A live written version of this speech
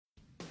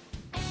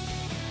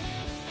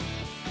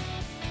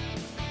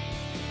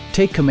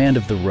Take command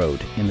of the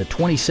road in the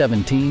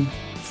 2017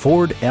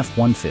 Ford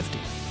F-150.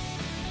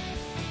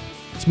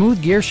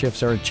 Smooth gear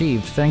shifts are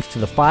achieved thanks to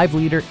the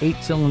 5-liter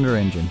 8-cylinder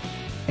engine.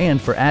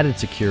 And for added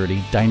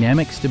security,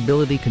 dynamic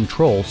stability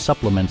control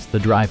supplements the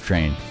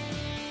drivetrain.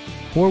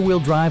 4-wheel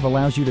drive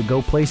allows you to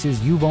go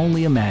places you've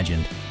only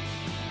imagined.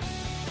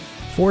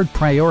 Ford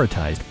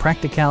prioritized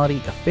practicality,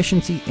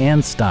 efficiency,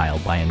 and style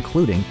by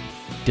including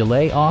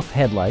delay-off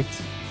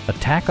headlights, a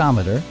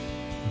tachometer,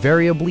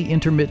 variably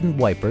intermittent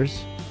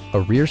wipers,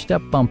 a rear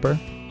step bumper,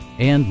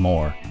 and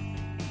more.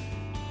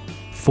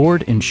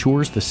 Ford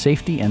ensures the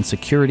safety and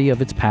security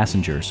of its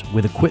passengers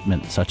with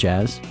equipment such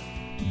as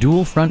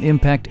dual front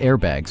impact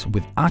airbags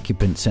with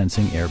occupant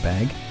sensing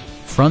airbag,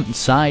 front and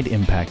side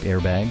impact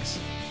airbags,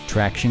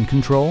 traction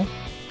control,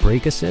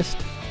 brake assist,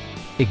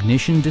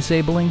 ignition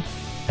disabling,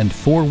 and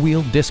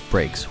 4-wheel disc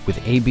brakes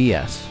with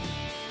ABS.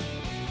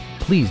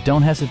 Please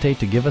don't hesitate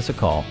to give us a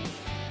call.